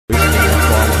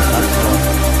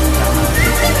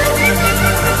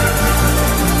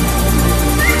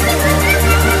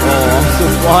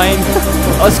flying.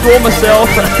 I score myself.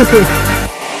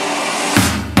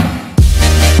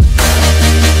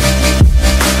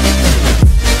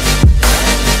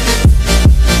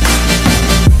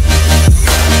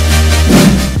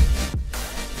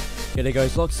 G'day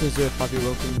guys, Loxer Puppy,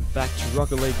 welcome back to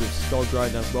Rocket League with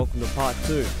SkullGrinder. Welcome to part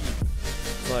 2.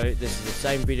 So this is the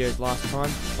same video as last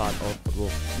time, but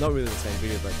well, not really the same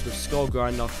video, but it's with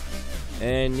SkullGrinder.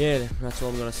 And yeah, that's all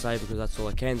I'm gonna say because that's all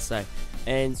I can say.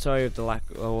 And sorry if there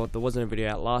wasn't a video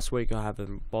out last week. I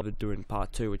haven't bothered doing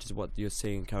part 2, which is what you're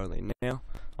seeing currently now.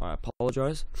 I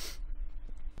apologise.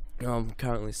 I'm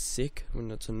currently sick,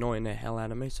 and it's annoying the hell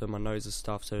out of me. So my nose is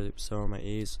stuffed, so are my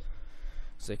ears.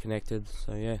 They're connected.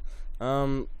 So yeah.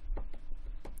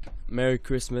 Merry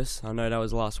Christmas. I know that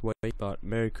was last week, but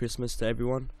Merry Christmas to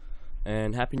everyone,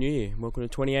 and Happy New Year. Welcome to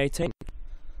 2018.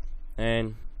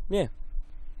 And yeah,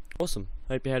 awesome.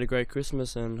 Hope you had a great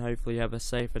Christmas, and hopefully you have a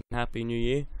safe and happy New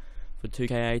Year for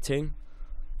 2K18.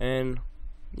 And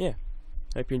yeah,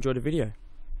 hope you enjoyed the video.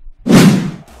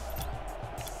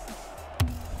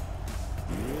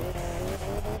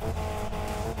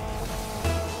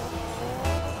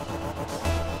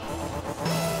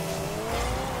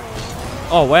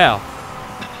 Oh wow.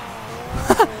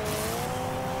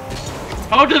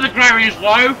 Hold to the gravity is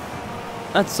low.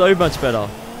 That's so much better.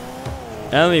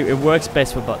 It works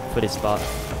best for this part.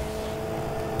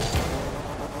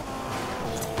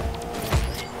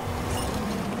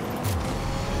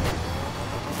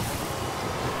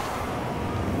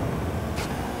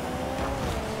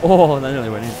 Oh, that nearly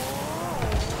went in.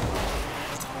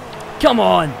 Come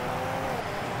on!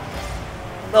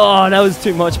 Oh, that was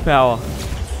too much power.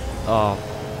 Oh.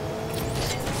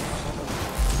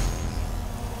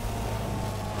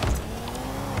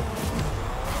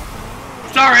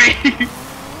 Sorry.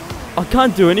 I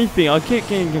can't do anything. I keep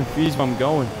getting confused where I'm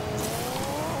going.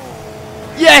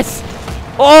 Yes!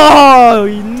 Oh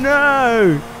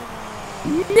no!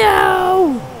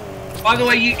 No! By the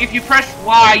way, if you press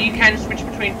Y, you can switch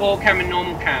between ball cam and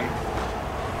normal cam.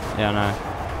 Yeah, I know.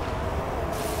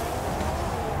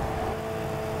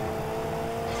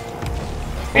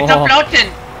 It's a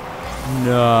floating.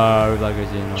 No, that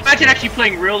goes in. Imagine actually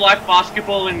playing real life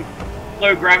basketball in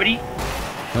low gravity.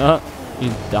 Oh,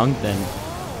 you dunked then.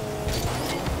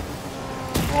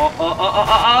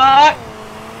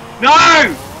 No!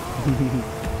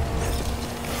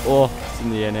 Oh, it's in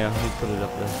the air now. He put it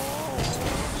up there.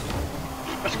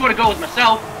 I scored a goal with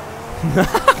myself.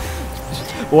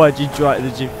 What, did you try?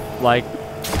 Did you like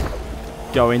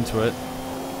go into it?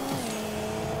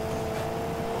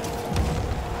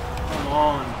 Come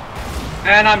on.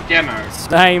 And I'm demoed.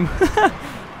 Same.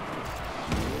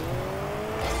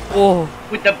 Oh.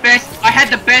 With the best, I had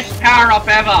the best power up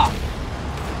ever.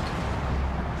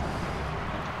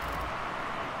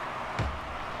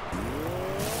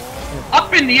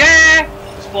 Up in the air!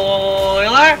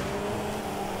 Spoiler!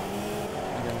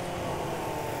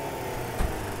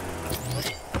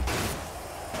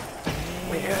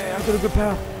 Yeah, I got a good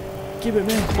power. Give it,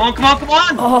 man. Come on, come on, come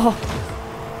on! Oh.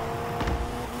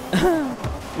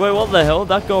 Wait, what the hell?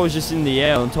 That guy was just in the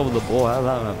air on top of the ball. How did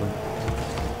that happen?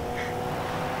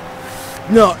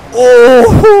 No. Oh!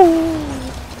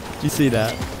 Did you see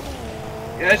that?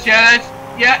 Yes, yes.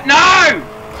 Yeah, no!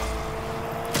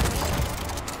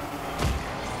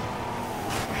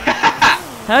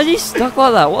 How's he stuck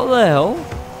like that? What the hell?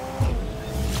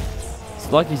 It's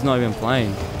like he's not even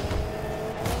playing.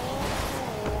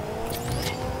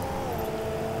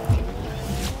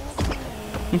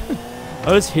 I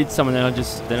just hit someone and I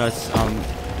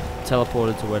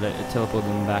teleported to where it teleported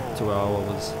them back to where I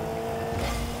was.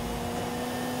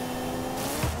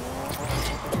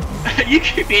 You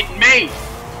keep hitting me!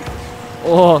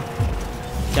 Oh!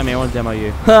 Tell me, I want to demo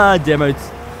you. Ha! Demoed.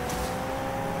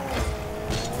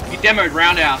 You demoed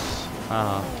Roundhouse.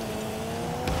 Ah.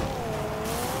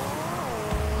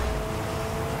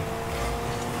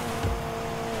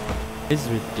 This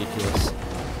is ridiculous.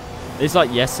 It's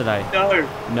like yesterday. No.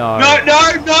 No. No,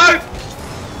 no, no!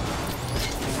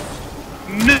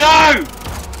 No!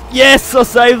 Yes! I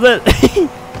saved it!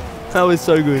 That was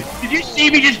so good. Did you see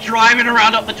me just driving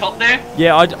around up the top there?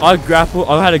 Yeah, I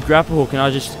had a grapple hook and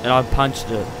I punched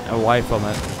it away from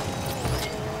it.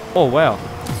 Oh wow.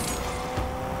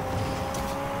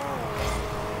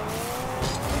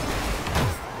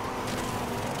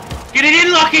 Get it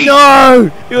in, Lucky! No!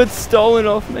 It was stolen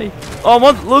off me. Oh,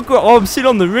 look! Oh, I'm sitting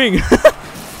on the ring.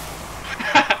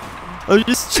 I was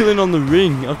just chilling on the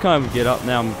ring. I can't even get up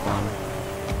now. I'm fine.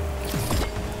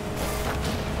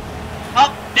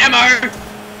 Up, demo!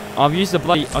 I've used the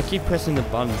bloody. I keep pressing the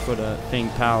button for the thing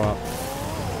power up.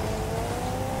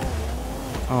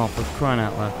 Oh, for crying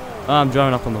out loud! Oh, I'm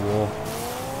driving up on the wall.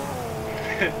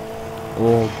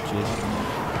 Oh, jeez.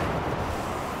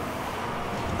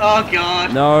 Oh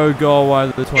god. No, go away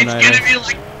with the tornado.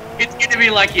 It's gonna be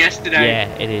like yesterday. Yeah,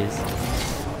 it is.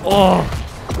 Oh.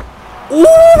 Ooh.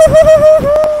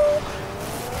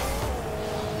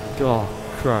 God,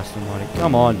 Christ almighty.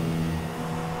 Come on.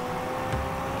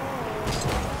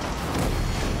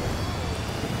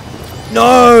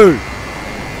 No!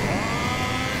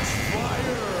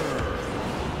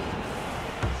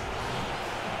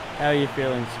 How are you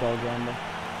feeling, SkullGrinder?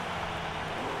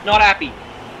 Not happy.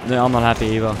 No, I'm not happy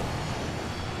either.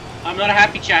 I'm not a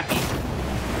happy chappy.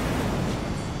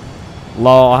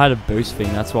 Lol, I had a boost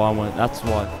thing, that's why that's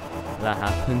why that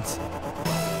happened.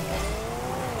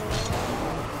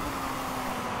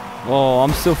 Oh,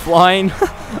 I'm still flying.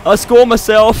 I scored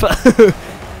myself.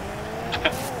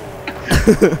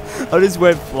 I just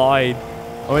went flying.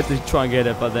 I went to try and get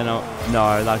it, but then no,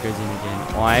 that goes in again.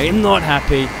 I am not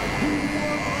happy.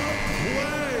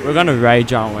 We're gonna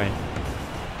rage, aren't we?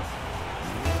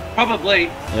 Probably.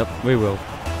 Yep, we will.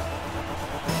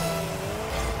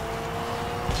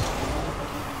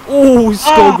 Oh,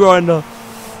 SkullGrinder.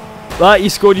 Right, you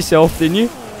scored yourself, didn't you?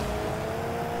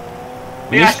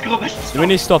 Yeah, I scored myself. We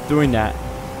need to stop doing that.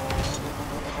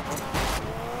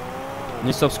 We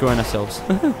need to stop scoring ourselves.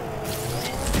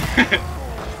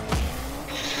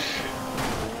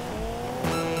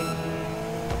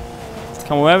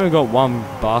 Come on, we haven't got one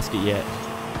basket yet.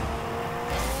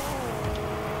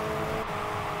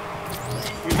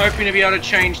 I'm hoping to be able to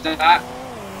change that.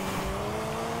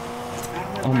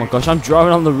 Oh my gosh, I'm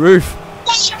driving on the roof.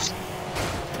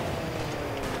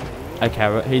 Okay,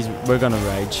 we're gonna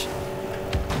rage.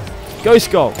 Go,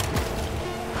 Skull!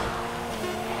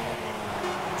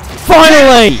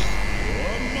 Finally!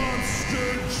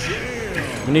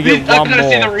 We need to get I'm one gonna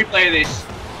see the more. replay of this.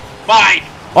 Bye!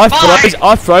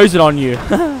 I froze it on you.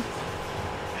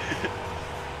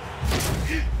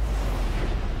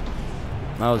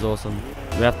 That was awesome.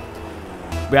 We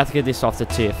have to get this off the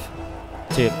tip.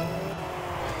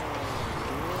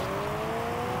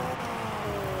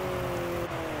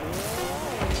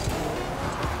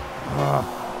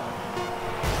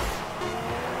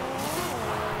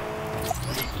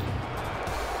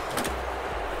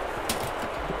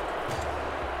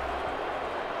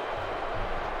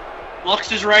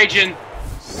 Lox is raging.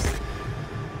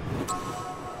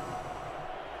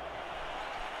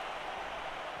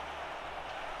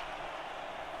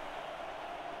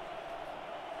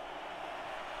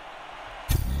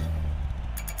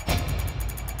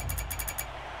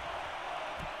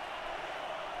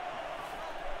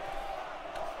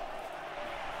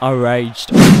 I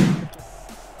raged.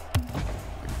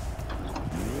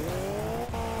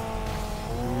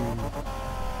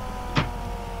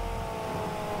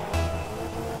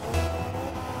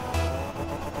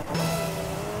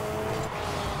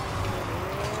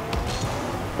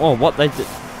 Oh, what they did?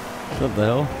 What the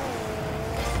hell?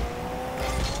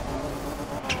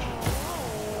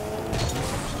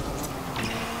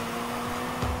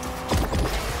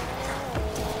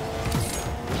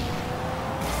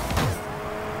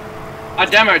 I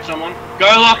demoed someone. Go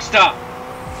Lockster!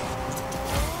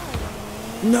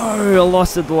 No, I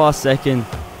lost it the last second.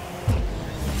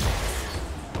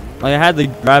 Like I had to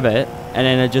grab it, and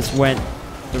then it just went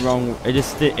the wrong. It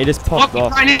just popped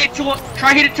Look, off.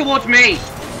 try hit it towards me.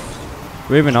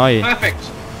 Where even are you? Perfect.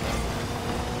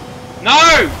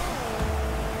 No!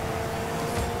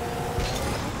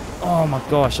 Oh my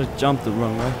gosh, I jumped the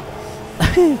wrong way.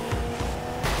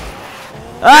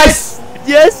 Yes!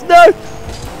 Yes, no!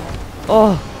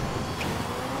 Oh.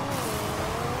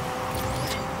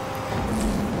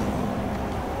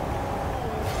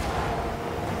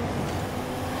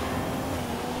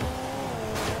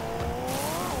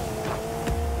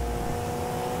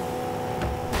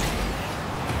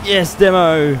 Yes,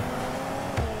 demo!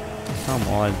 Come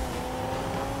on.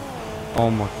 Oh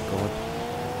my god.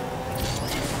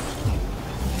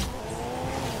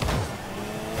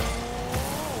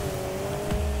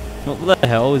 What the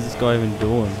hell is this guy even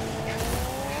doing?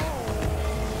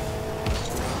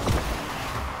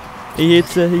 He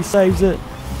hits it, he saves it.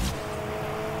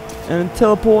 And then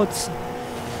teleports.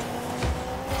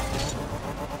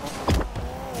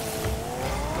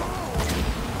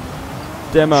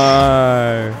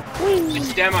 Demo!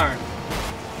 It's demo.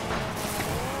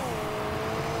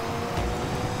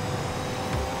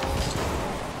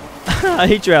 I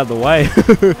hit you out of the way.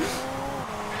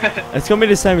 It's gonna be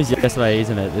the same as yesterday,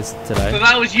 isn't it? Today. So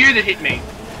that was you that hit me.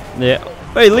 Yeah.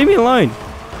 Wait, leave me alone.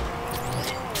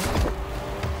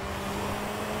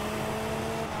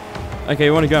 Okay,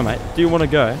 you want to go, mate? Do you want to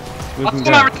go? We I'll can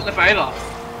come go. over to the favour.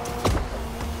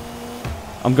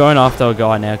 I'm going after a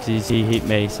guy now because he hit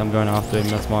me, so I'm going after him.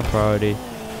 That's my priority.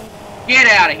 Get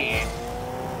out of here.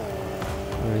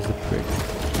 Where is the prick?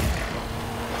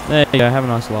 There you go, have a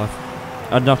nice life.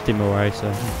 I knocked him away,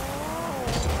 so...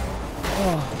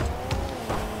 Oh.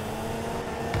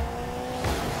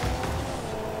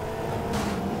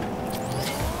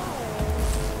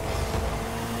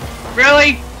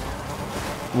 Really?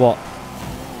 What?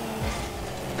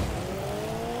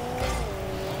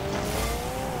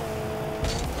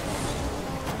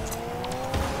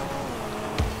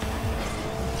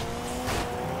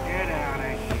 Get out of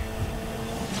here.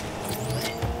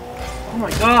 Oh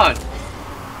my god.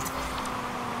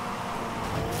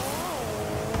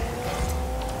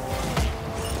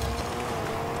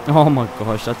 Oh my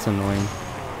gosh, that's annoying.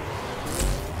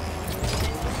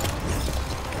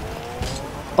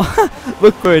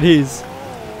 Look where it is.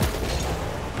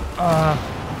 I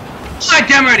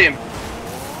demoed him.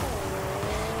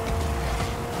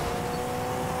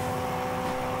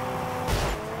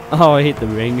 Oh, I hit the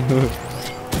ring.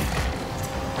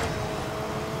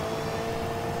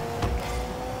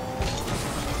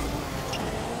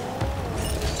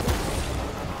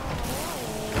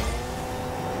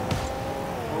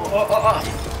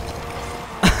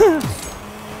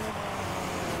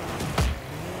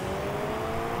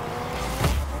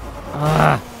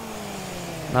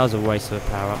 That was a waste of a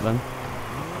power up then.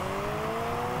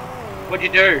 What'd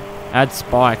you do? I had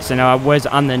spikes and I was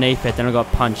underneath it, then I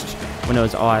got punched when it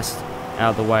was iced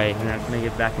out of the way, and I couldn't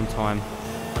get back in time.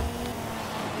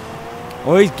 I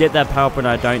always get that power up when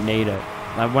I don't need it.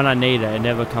 Like when I need it, it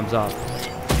never comes up.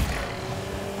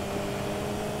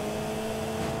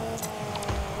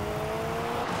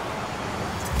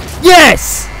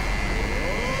 Yes!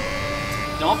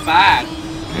 Not bad.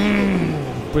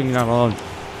 Bring that on.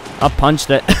 I punched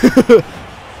it.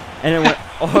 And it went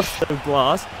off the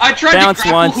glass. I tried bounced to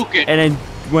grapple once, hook it. and then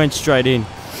went straight in.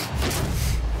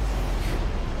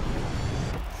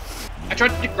 I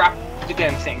tried to grab the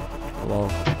damn thing. Lol.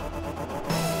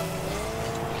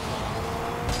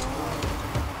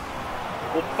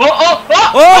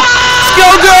 Oh!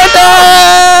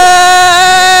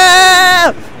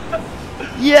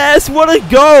 SkullGrinder! Yes, what a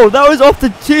goal! That was off the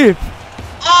tip.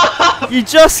 Oh! You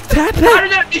just tap How it.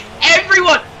 did that miss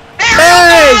everyone?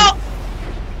 Hey!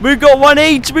 We got one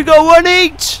each. We got one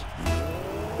each.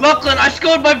 Lachlan, I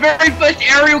scored my very first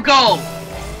aerial goal.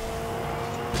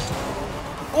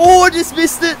 Oh, I just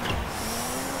missed it.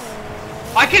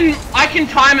 I can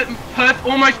time it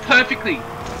almost perfectly.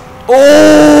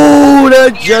 Oh,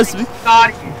 that just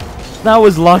Starting. that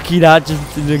was lucky. That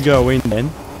just didn't go in then.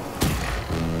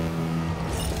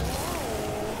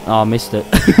 Oh, I missed it.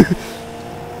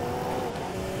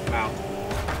 Wow.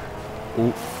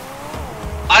 Ooh.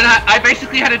 I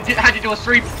basically had to do a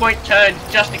 3-point turn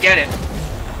just to get it.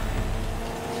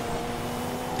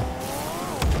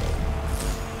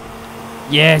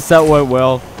 Yes, that went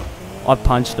well. I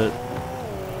punched it.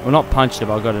 Well, not punched it,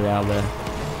 but I got it out of there.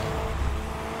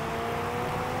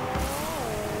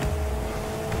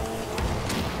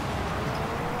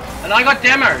 And I got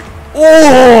demoed.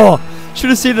 Oh! Should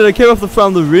have seen it. I came off the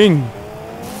front of the ring.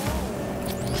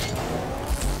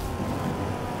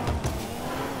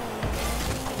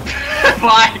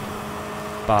 Bye.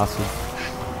 Bastard.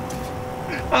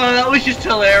 Oh, that was just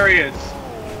hilarious.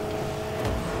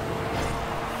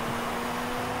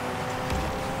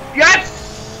 Yes!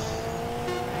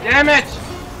 Damn it!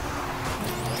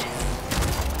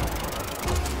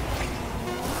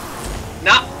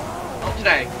 Nah, not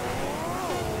today.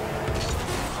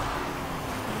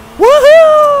 Woohoo!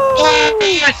 Oh,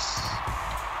 yes!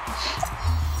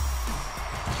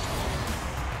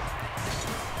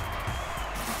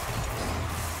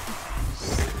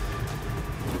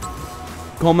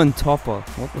 Common topper.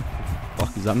 What the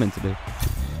fuck is that meant to be?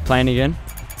 Playing again?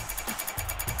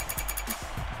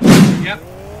 Yep.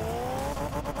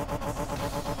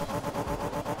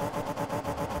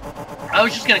 I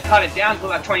was just gonna cut it down to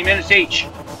about 20 minutes each.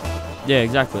 Yeah,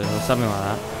 exactly. Or something like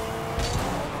that.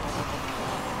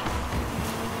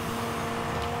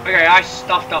 Okay, I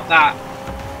stuffed up that.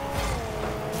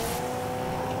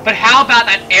 But how about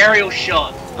that aerial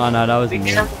shot? Oh no, that was The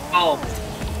me. aerial goal.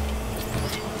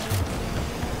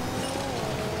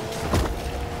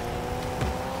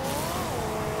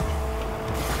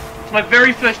 It's my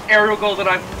very first aerial goal that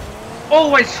I've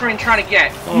always been trying to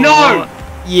get. Oh, No!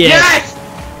 yes. Yes!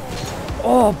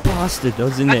 Oh, bastard. I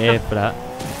was in the air for that.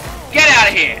 Get out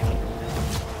of here!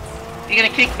 You're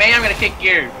gonna kick me, I'm gonna kick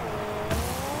you.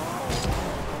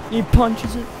 He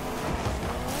punches it.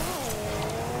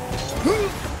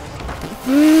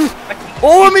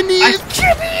 Oh, I'm in the air.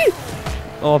 Jimmy!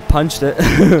 Oh, I punched it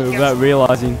without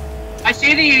realizing. I I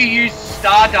see that you use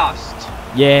Stardust.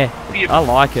 Yeah, I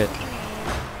like it.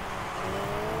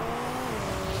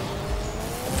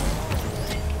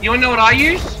 You wanna know what I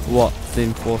use? What? The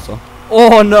Enforcer.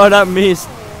 Oh no, that missed.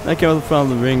 That came off the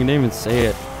front of the ring. I didn't even see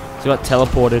it. So got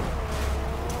teleported.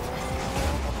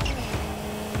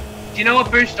 Do you know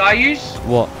what boost I use?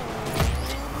 What?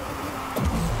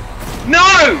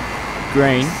 No!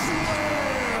 Green.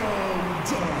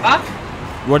 Huh?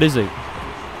 What is it?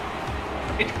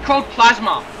 It's called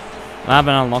Plasma. I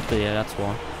haven't unlocked it yet, that's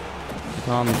why.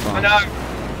 I know.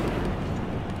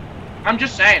 I'm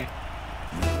just saying.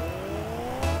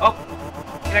 Oh,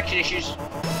 connection issues.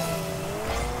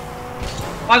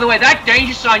 By the way, that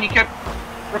danger sign you kept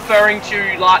referring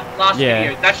to last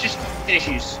video, that's just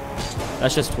issues.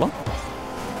 That's just what?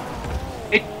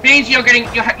 It means you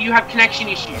have connection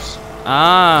issues.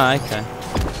 Ah, okay.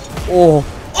 Oh.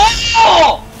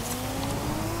 Oh!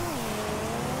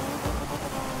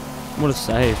 What a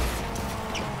save.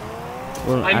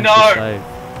 What an I actual know.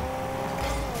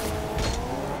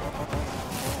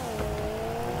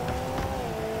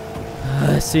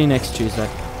 Save. See you next Tuesday.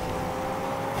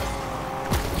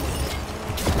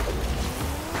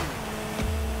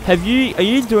 Are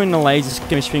you doing the laser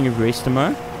chemistry of Greece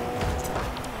tomorrow?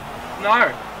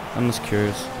 No. I'm just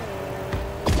curious.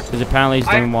 Because apparently he's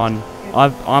doing one.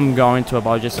 I'm going to it, but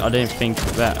I didn't think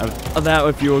that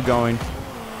if you were going.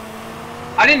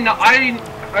 I didn't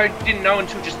know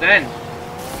until just then.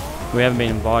 We haven't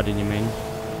been invited, you mean?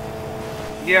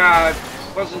 Yeah,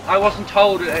 I wasn't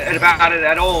told about it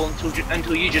at all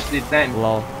until you just did then.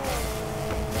 Lol.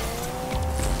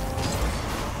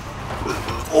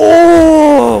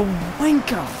 Oh,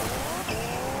 wanker!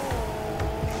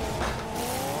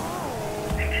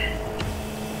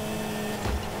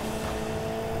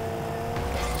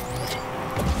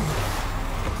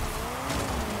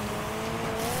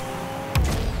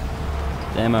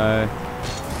 Demo.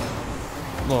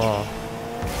 Oh.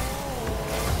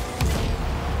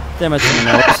 Demo someone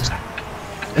else.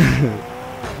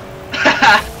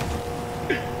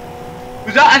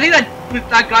 I think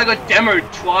that guy got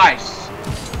demoed twice.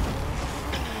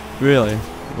 Really?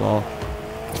 Well.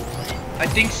 I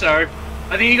think so.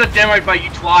 I think he got demoed by you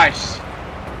twice.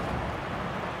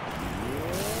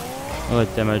 I got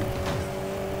demoed.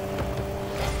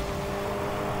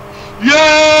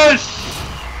 Yes!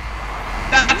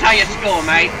 That's how you score,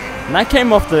 mate. And that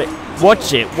came off the...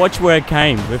 Watch it. Watch where it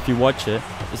came. If you watch it.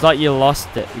 It's like you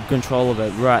lost it, control of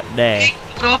it right there.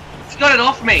 It's got it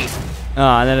off me.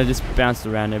 Ah, and then it just bounced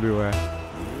around everywhere.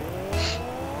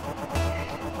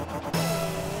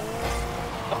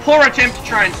 A poor attempt to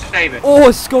try and save it. Oh,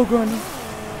 SkullGrinder.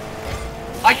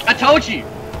 I told you.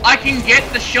 I can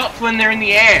get the shots when they're in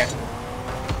the air.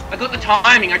 I got the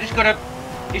timing. I just gotta...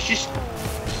 It's just...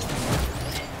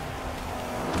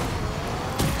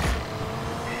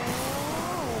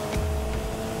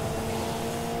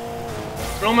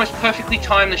 I almost perfectly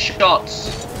time the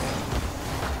shots.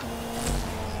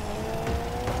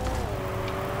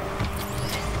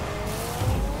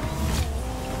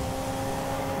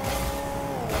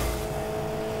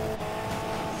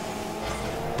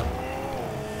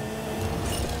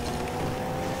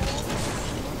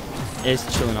 It's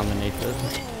chilling underneath it.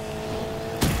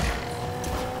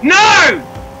 No!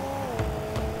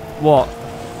 What?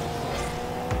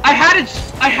 I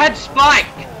had Spike,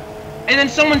 and then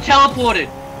someone teleported.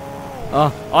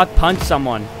 Oh, I punched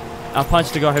someone. I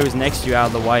punched the guy who was next to you out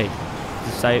of the way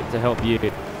to help you.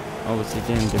 Obviously,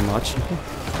 didn't do much.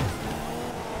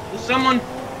 Well,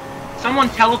 someone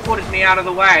teleported me out of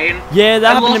the way, and yeah,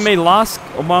 that happened to me last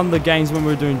one of the games when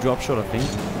we were doing drop shot, I think.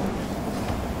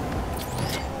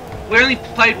 We only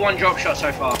played one drop shot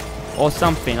so far. Or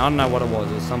something. I don't know what it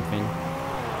was. Or something.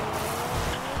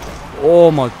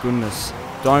 Oh my goodness!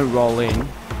 Don't roll in.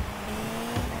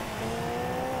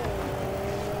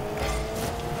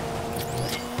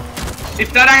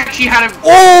 If that actually had a...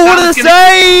 Oh, what a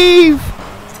save!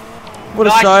 What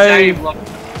a save!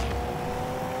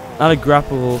 Not a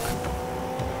grapple hook.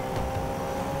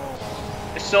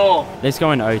 I saw. Let's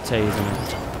go in OT, isn't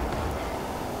it?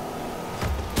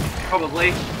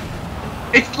 Probably.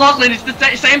 It's Lachlan, it's the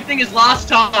same thing as last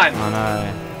time. I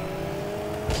know.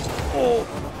 Oh!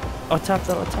 I tapped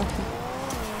it, I tapped it.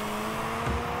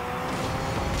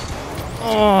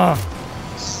 Oh!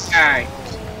 Okay.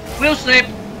 Wheel slip.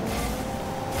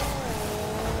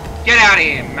 Get out of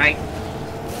here, mate.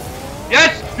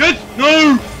 Yes! Yes!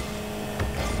 No!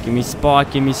 Give me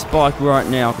Spike right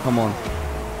now, come on.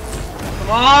 Come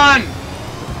on!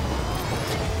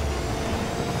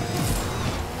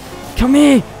 Come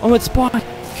here! I want Spike!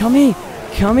 Come here!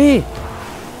 Come here!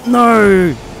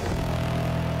 No!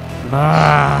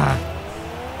 Ah!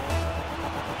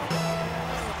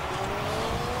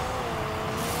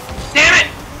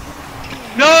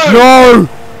 No!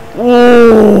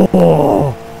 Oh!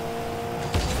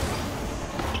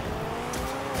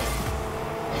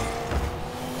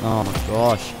 Oh my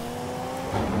gosh.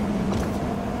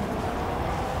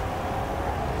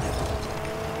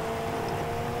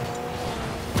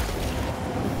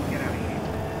 Get out of here.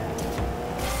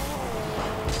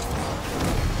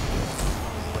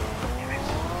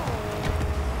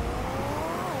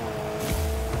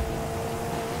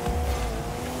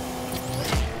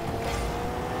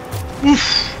 Oof.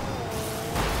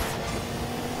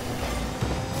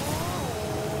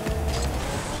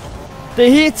 The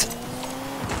hit!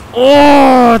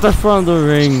 Oh, at the front of the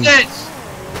ring. Yes!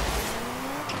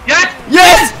 Yes!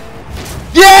 Yes!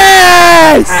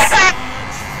 Yes!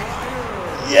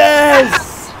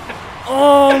 Yes!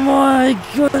 Oh my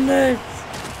goodness!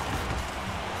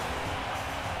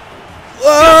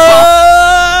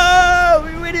 Whoa!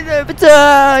 We win it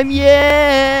overtime!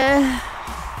 Yeah!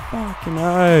 Fucking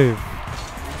hell.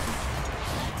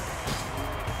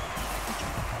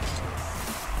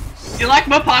 You like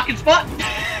my parking spot?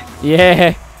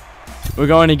 Yeah. We're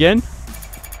going again?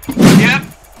 Yep.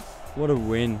 What a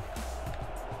win.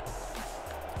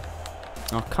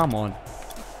 Oh, come on.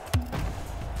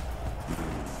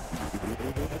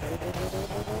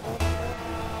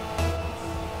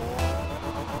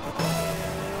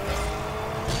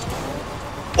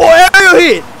 Oh, aerial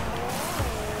hit!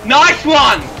 Nice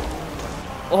one!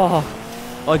 Oh,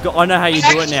 I know how you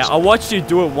do it now. I watched you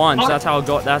do it once. That's how I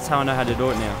know how to do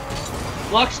it now.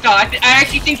 Lockstar, I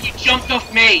actually think you jumped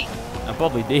off me. I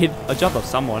probably did. I jumped off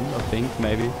someone, I think,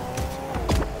 maybe.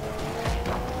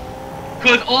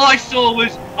 Because all I saw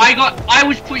was I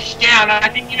was pushed down and I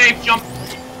think you may have jumped.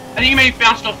 I think you may have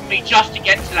bounced off me just to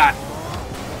get to that.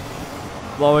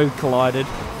 While we collided.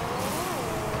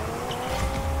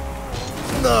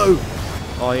 No!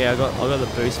 Oh yeah, I got the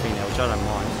boost thing now, which I don't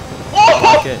mind. I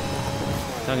like it.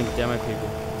 So I can demo people.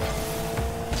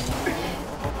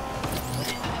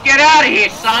 Get out of here,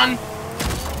 son!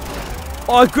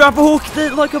 Oh, I grapple hooked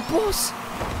it like a boss!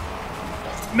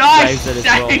 Nice Saved it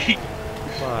as well. save!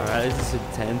 Alright, this is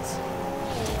intense.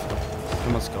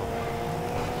 Come on, Skull.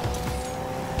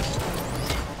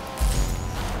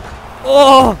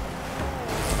 Oh!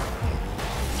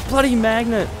 Bloody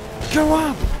magnet! Go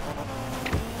up!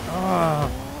 Oh.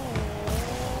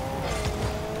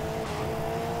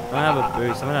 I don't have a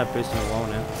boost. I haven't had a boost in a while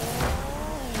now.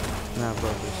 No, I've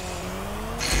got a boost.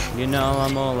 You know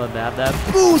I'm all about that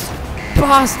boost!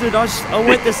 Bastard! I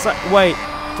went this wait,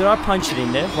 did I punch it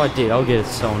in there? If I did, I'll get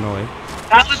so annoyed.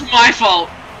 That was my fault.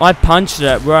 I punched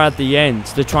it right at the end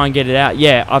to try and get it out.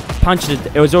 Yeah, I punched it.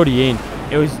 It was already in.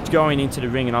 It was going into the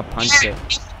ring and I punched it.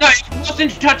 No, it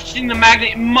wasn't touching the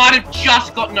magnet. It might have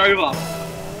just gotten over.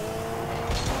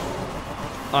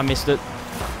 I missed it.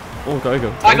 Oh, go.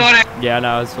 I got it. Yeah,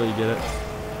 no, that's where you get it.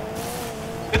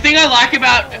 The thing I like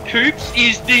about hoops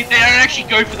is they don't actually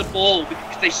go for the ball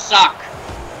because they suck.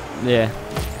 Yeah.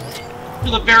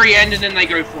 Till the very end and then they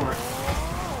go for it.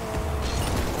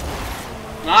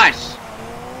 Nice.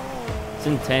 It's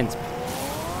intense.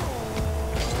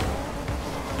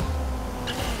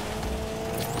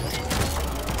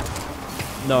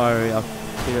 No, I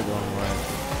did it the wrong way.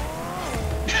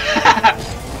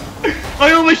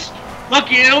 I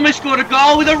almost scored a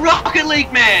goal with a Rocket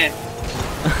League man.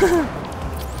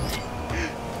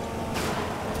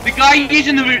 The guy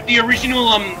using the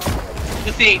original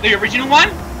the original one.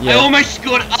 Yeah. I almost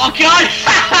scored. Oh god!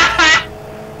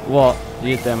 What?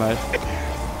 You demoed.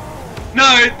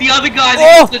 No, the other guy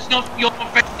that's not you're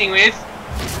professing with.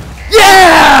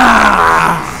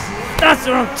 Yeah! That's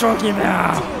what I'm talking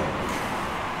about.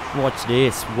 Watch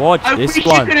this. Watch I this wish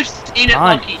one. you could have seen it,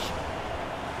 Punch. Lucky.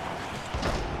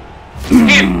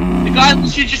 Him, the guy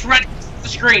should just ran the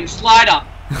screen, slider.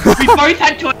 We both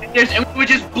had tornadoes and we were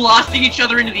just blasting each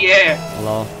other into the air.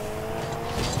 Hello.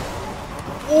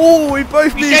 Oh, we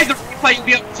both If you save the replay, you'll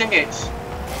be able to see it.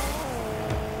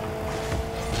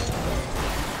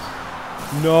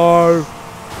 No.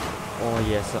 Oh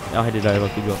yes, I hit it over.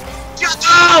 Good job.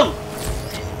 Oh!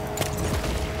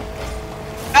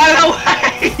 Out of the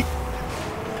way!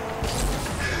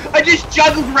 I just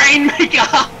juggled Rainmaker!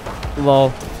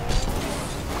 Lol.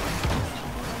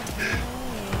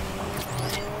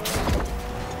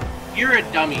 You're a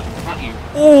dummy, aren't you?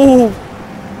 Oh.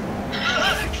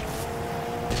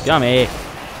 Come here.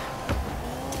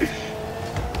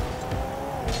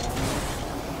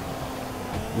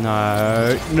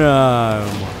 No.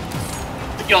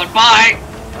 God, bye!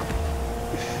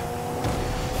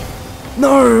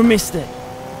 No, missed it.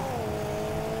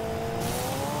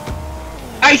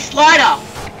 Hey, Slider!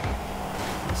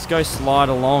 Let's go slide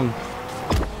along.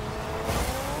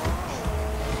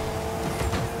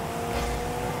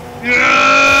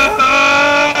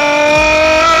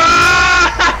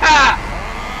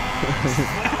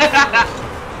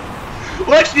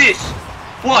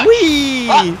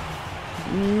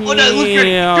 Oh no, look at it.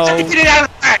 You're trying to get it out of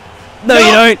the back. No,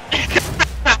 you don't.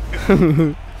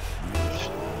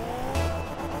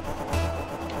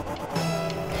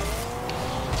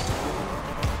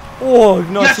 Oh,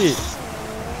 nice hit.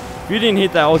 If you didn't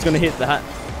hit that, I was going to hit that.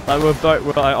 Like, we're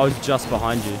both, I was just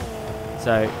behind you.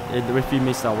 So, if you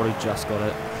missed that, I would have just got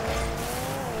it.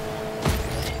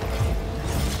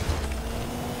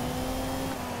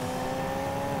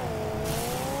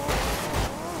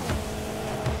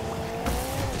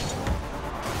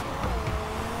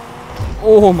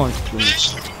 Oh my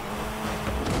goodness.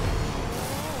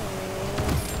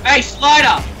 Hey,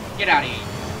 Slider! Get out of here.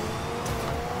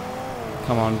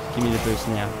 Come on, give me the boost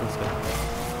now. Let's go.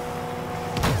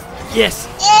 Yes!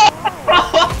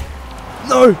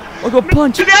 No! I got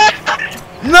punched!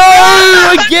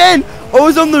 No! Again! I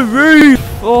was on the roof!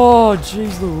 Oh,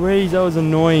 jeez Louise, that was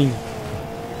annoying.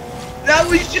 That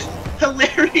was just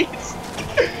hilarious.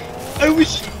 I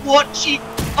was watching.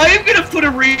 I am gonna put a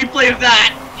replay of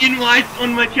that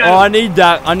on my channel. Oh, I need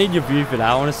that. I need your view for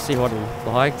that. I want to see what it looked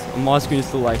like. My screen is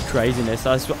still like craziness.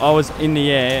 I was in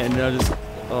the air and I just.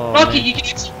 Oh, Lucky, man.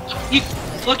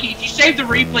 Lucky, if you save the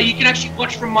replay, you can actually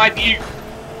watch from my view.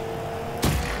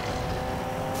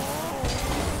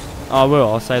 Oh, I will.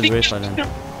 I'll save the replay then.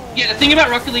 Yeah, the thing about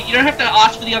Rocket League, you don't have to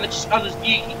ask for the other's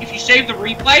view. If you save the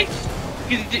replay,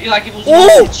 because like it was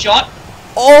Oh! one shot.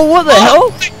 Oh, what the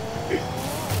hell?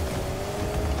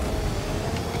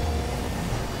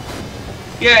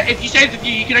 Yeah, if you save the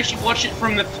view, you can actually watch it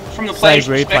from the player's Save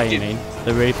replay, perspective. you mean?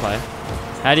 The replay.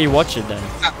 How do you watch it then?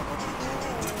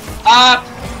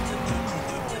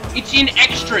 It's in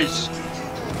extras.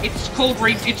 It's called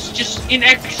it's just in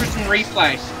extras and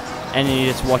replays. And you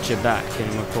just watch it back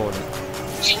and record it.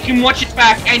 You can watch it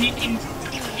back, and you can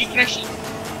actually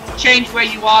change where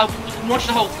you are. You can watch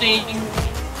the whole thing,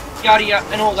 yada yada,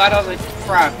 and all that other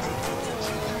crap.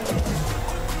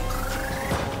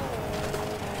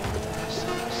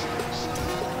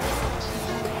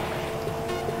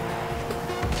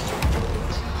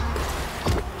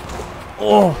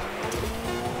 Oh!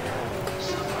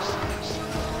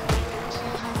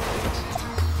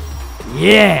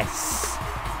 Yes!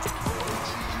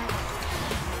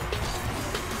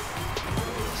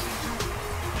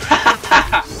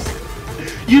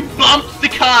 You bumped the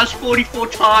cars 44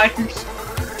 times.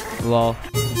 Lol.